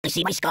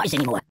see my scars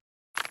anymore.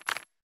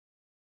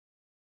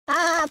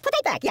 Put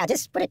it back. Yeah,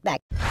 just put it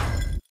back.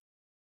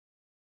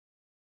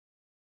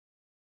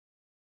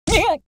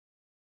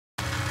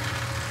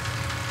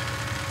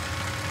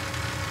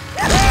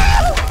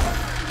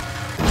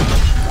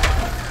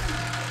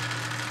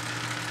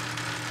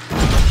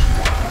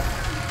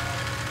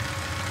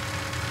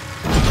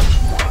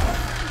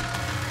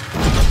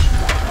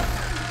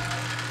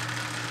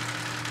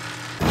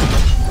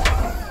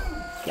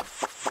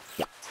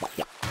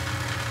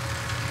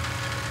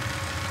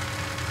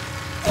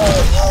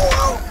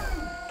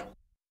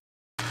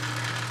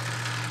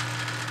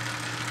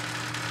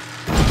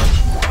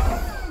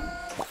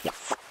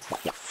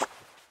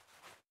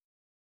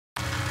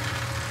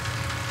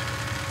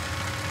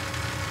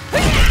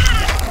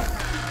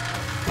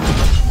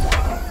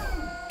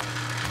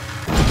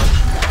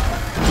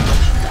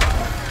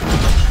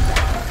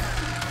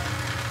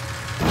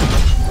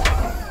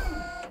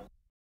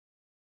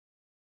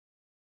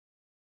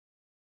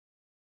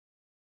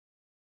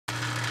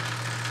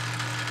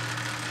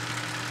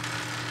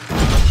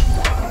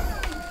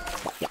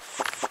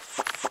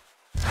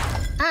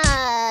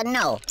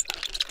 No.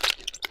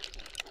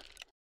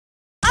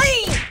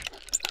 Aye!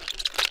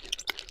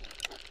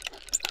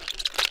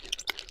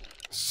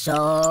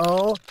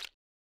 So...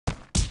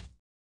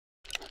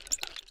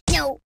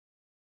 No.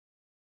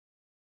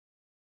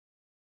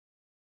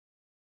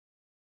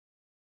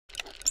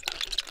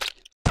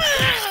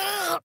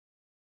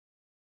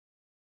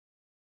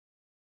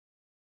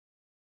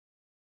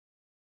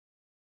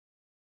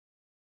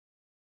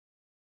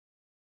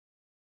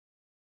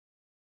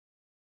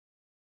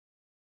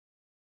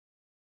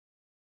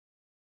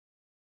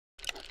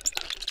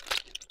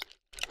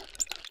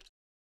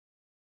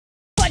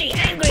 Buddy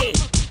angry!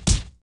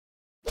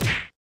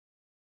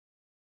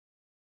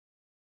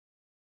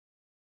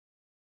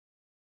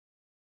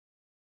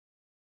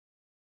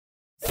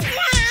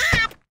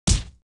 Stop!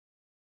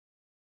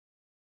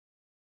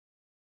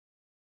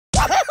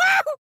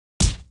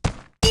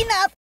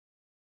 Enough!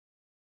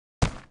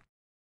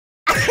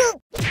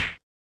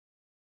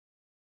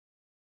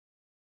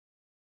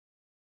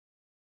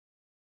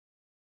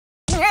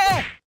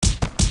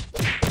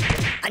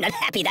 I'm not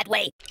happy that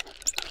way.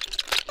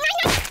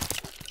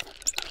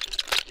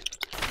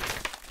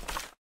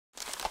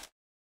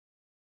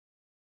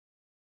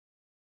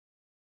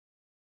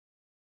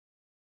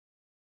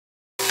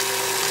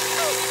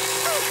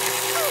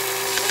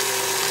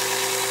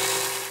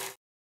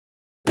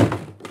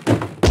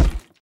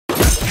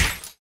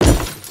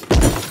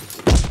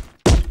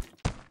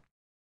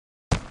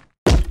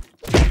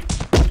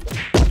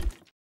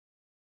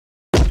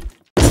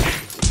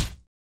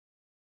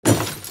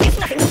 There's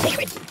nothing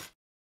sacred.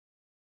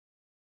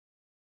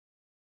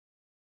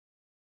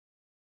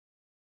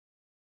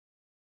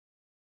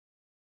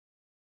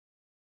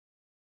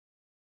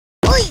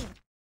 Oi!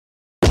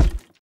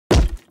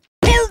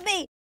 Help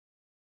me!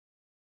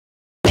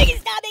 Make it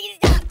stop! Make it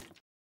stop!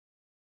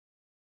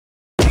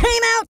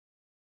 Time out!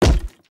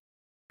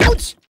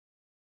 Ouch!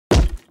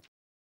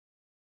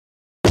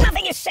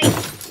 Nothing is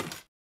safe!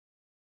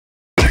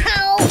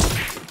 Ow!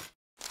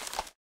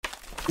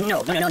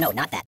 No, no, no, no, no,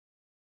 not that.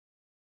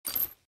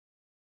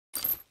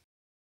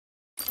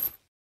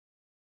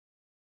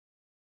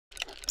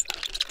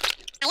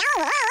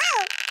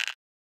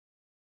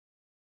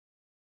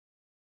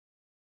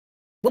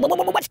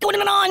 What's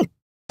going on?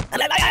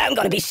 I'm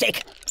gonna be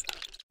sick.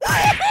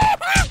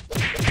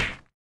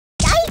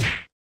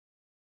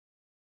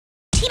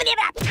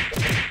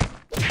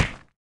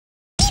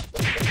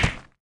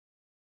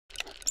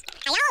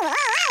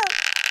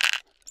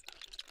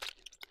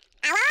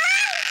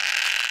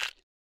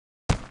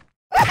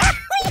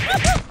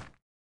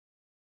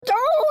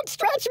 Don't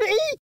stretch me!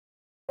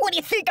 What do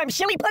you think? I'm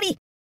silly putty?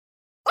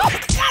 Oh,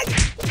 God!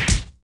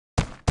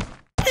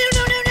 No,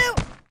 no, no, no!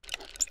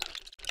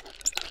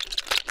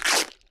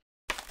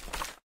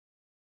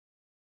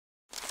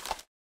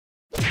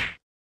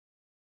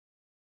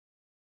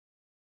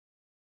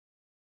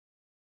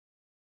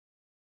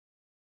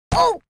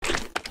 Oh!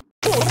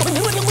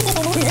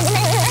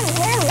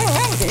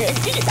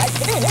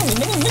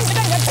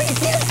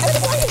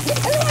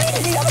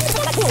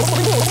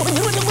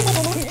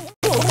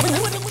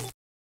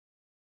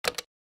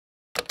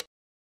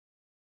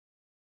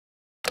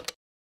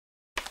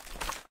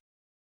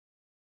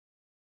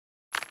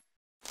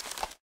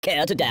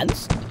 Care to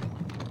dance?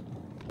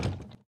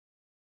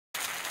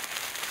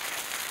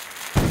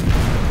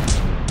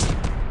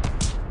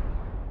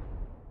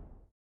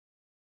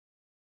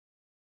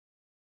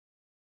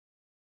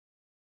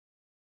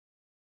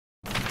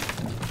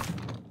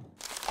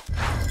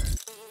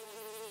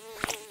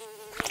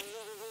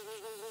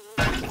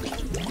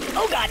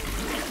 Oh God!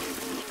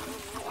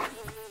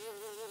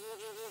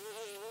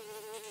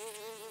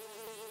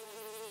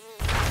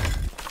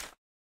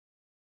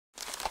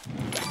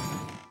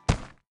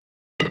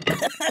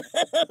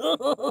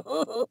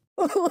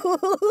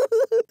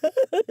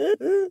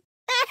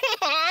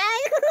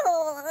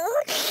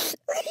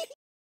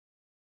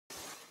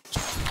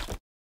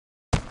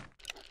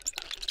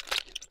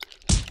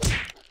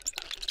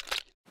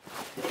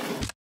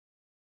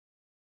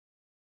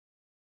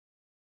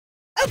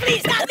 Oh,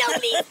 please, stop, no,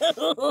 please!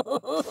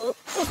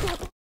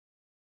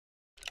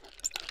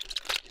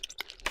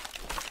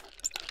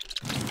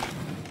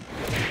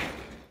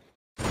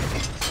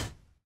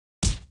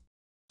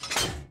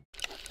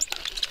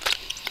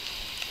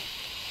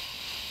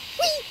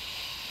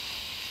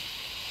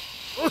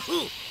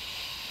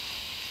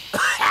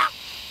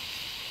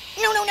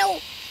 No, no, no!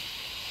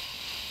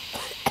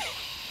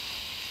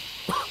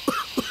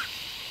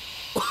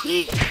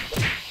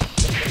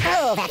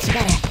 Oh, that's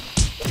better.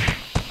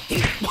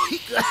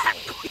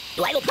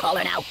 Do I look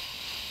taller now?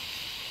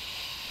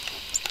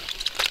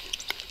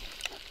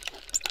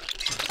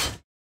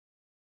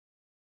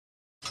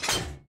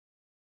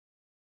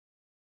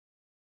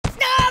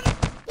 Stop!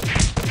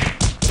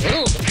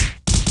 Ooh,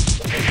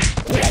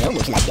 I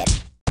almost like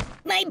that.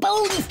 My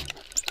bones!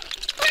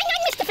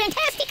 I'm Mr.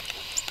 Fantastic!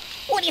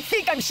 What do you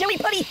think, I'm silly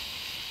putty?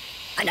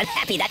 I'm not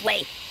happy that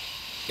way.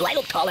 Do I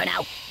look taller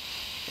now?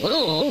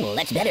 Ooh,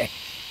 that's better.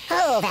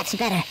 Oh, that's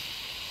better.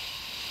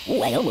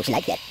 Ooh, I almost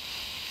like that.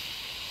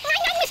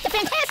 I'm Mr.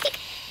 Fantastic!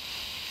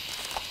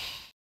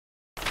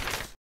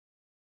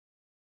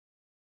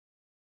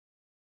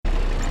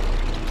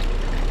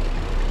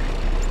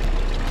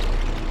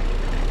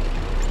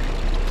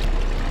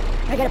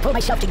 I gotta pull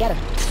myself together.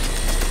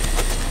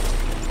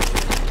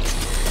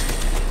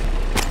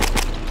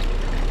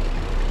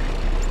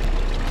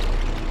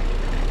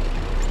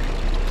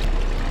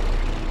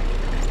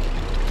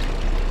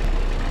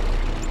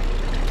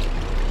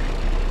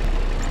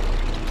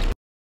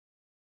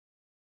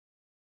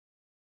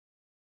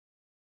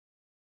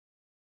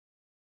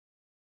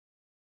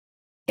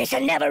 It's a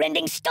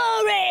never-ending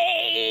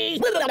story!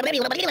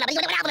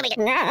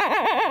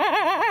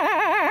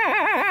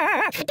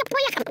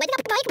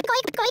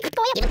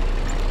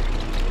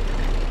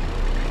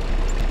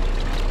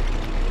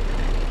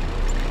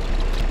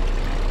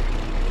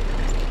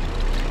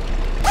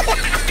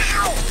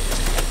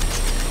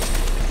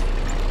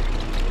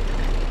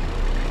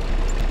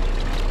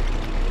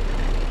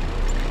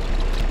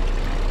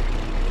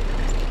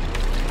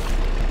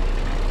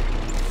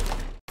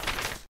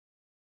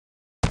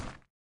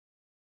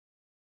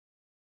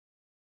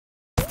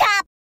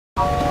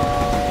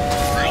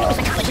 I'm a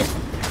psychologist.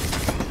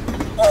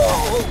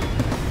 Oh!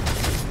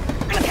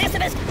 I'm a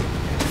pacifist.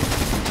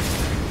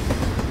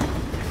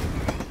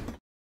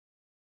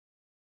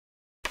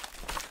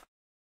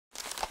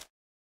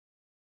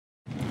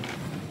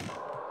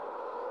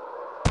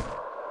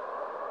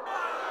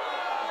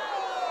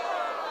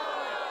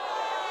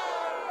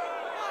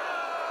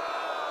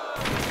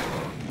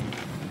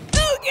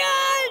 Oh,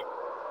 God!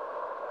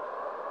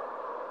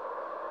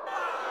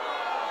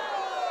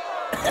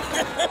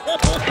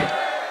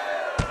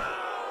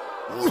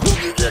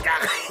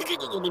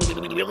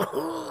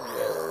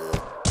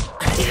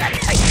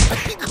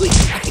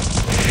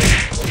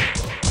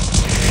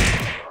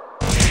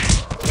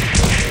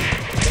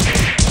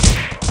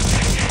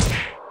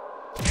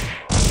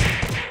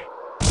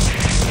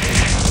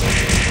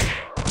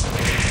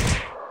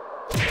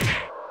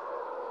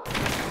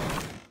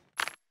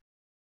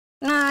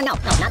 No,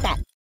 not that.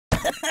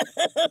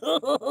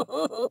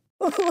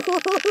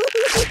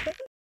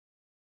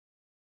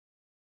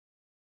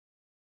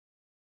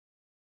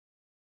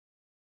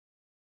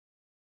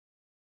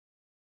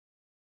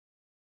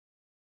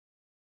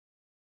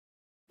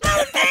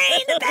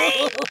 The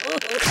pain!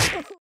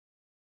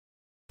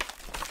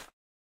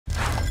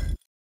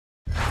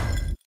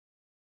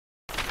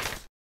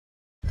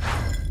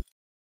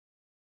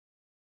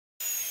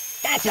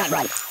 That's not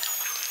right.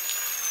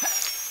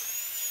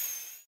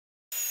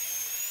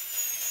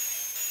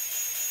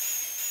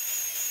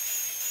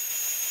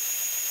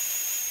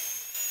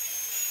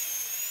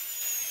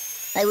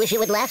 I wish it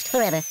would last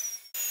forever.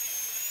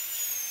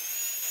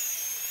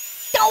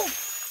 No!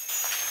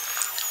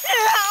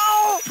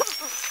 No!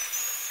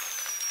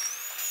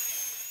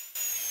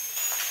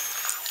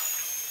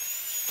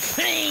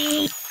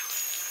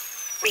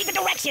 Read the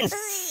directions!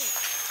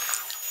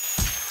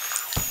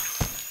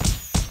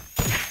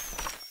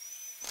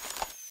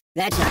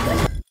 That's not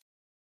good.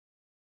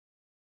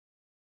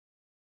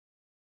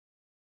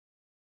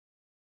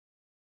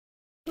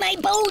 My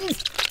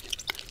bones!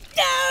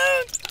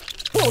 No!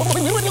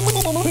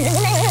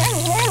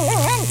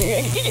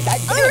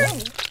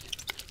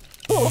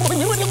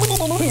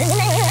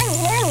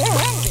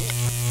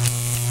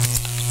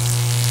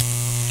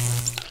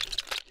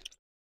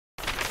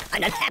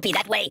 I'm not happy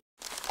that way.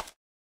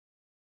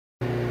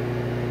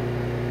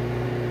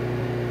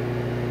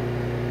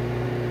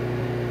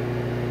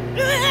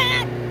 No.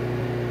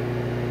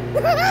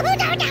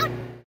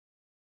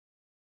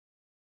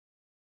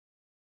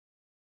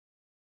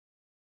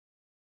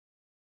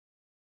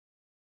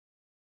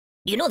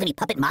 Do you know of any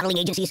puppet modeling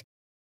agencies?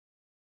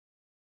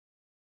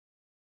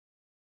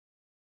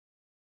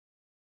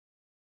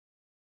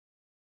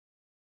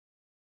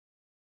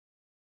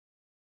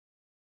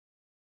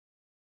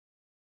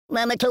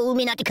 Mama told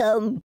me not to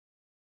come.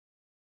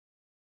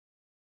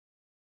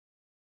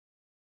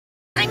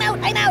 I'm out!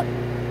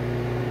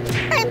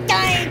 I'm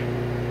dying!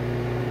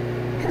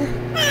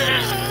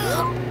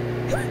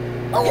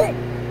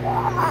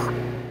 Oh!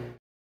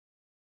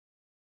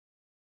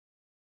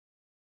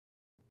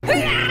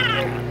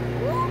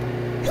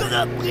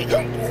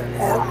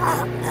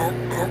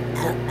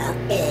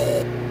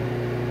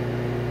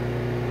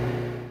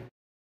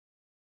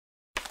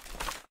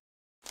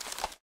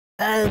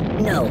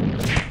 No.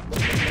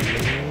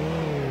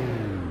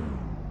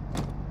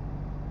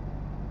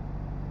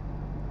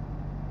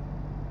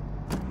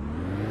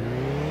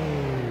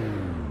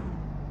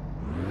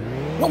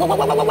 Whoa, whoa,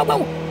 whoa, whoa, whoa, whoa,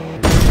 whoa!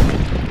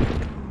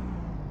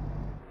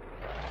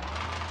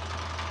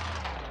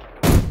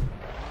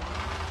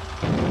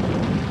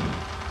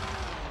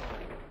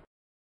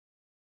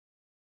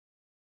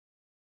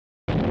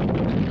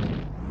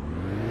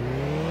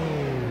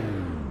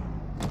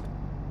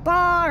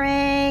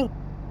 Boring!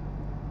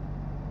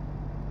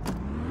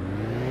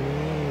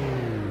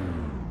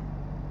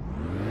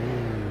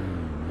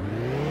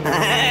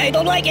 I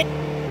don't like it!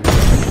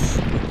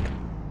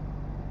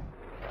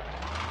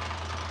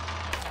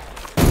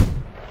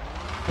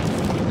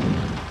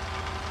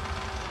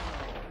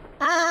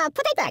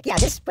 Put it back. Yeah,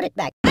 just put it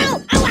back.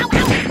 Ow! Ow, ow,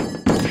 ow!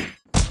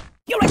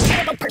 You're a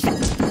terrible person!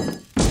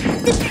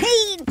 The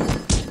pain!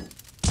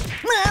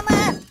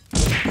 Mama!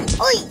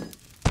 Oi!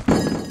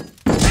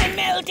 I'm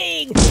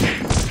melting!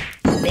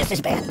 This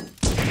is bad.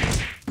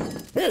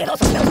 Ooh, it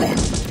also smells bad.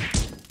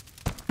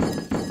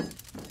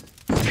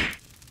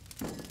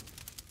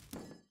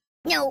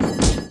 No.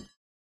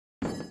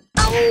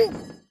 Oh!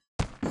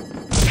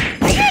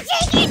 I can't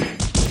take it!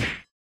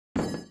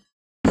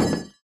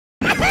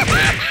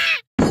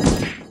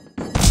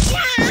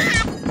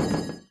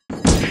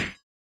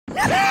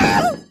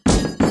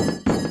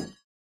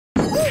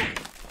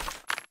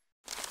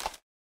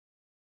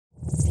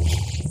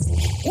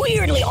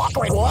 Weirdly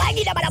awkward.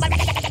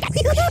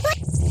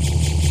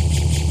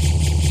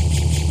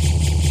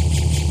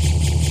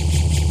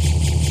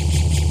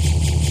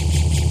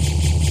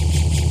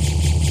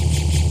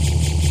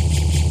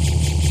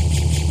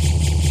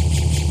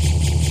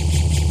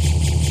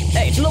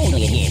 Hey, it's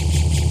lonely in here.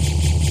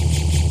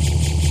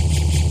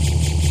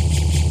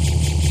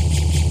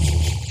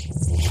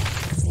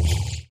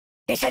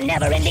 It's a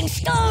never-ending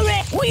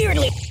story.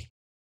 Weirdly.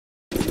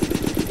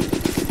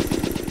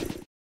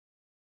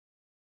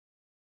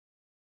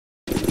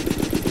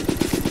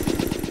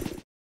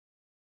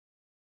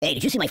 Hey,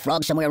 did you see my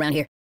frog somewhere around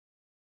here?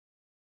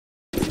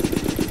 Ugh,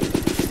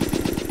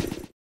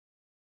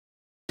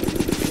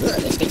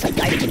 it stinks like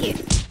garbage in here.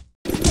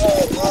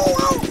 Oh, oh,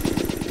 oh!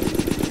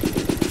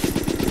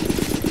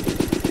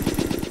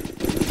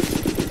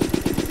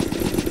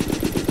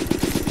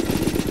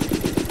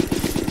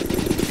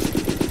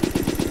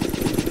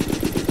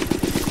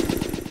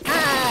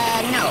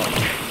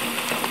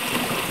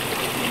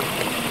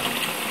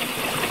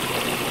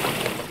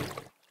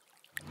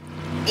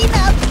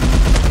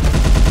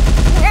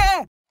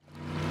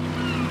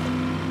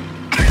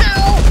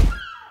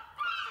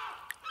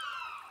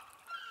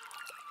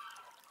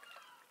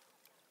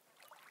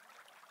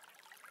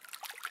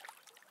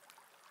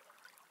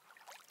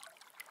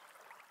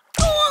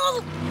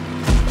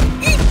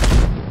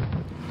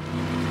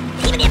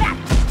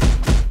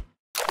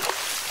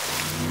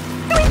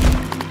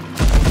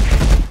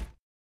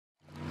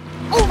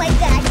 Oh my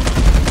god!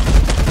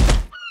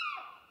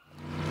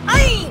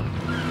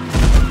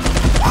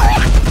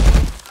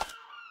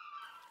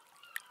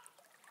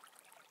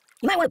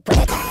 You might want to put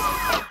that back.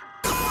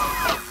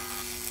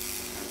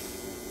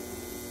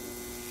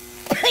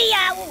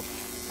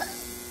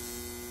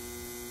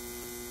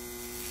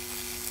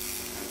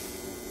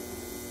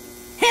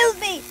 Help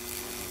me!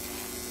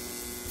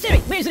 Siri,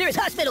 where's the nearest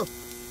hospital?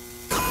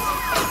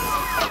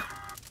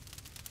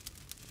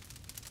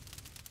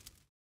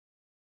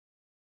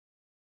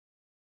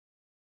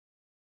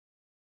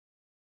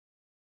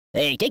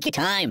 Hey, take your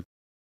time.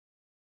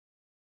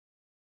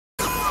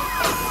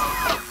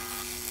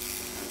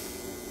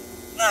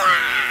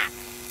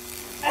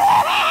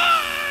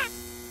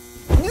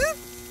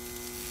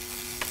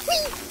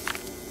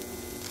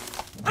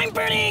 I'm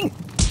burning!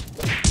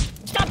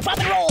 Stop, drop,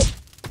 and roll!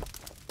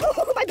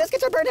 Oh, my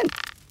biscuits are burning!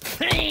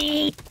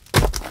 Hey!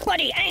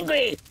 Buddy,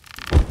 angry!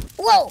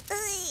 Whoa!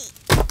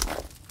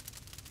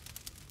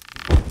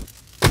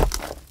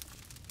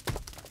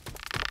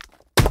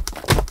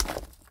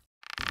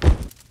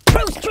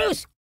 Truce,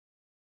 truce!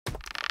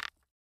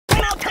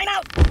 Time out, time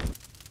out!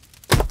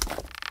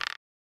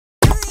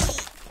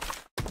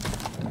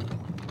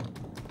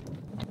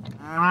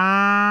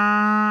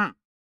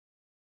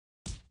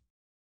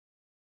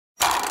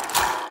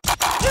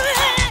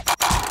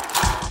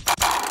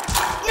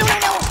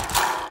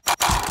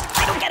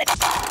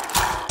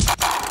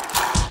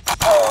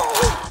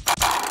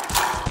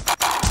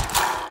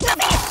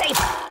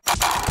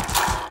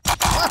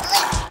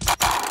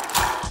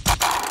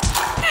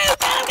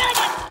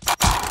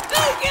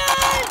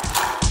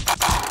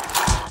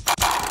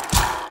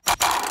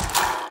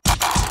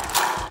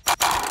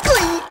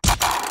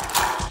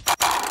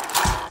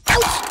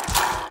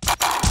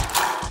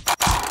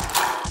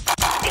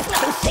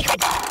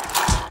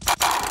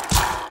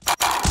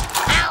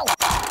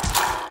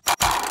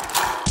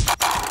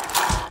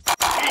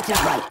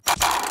 just right.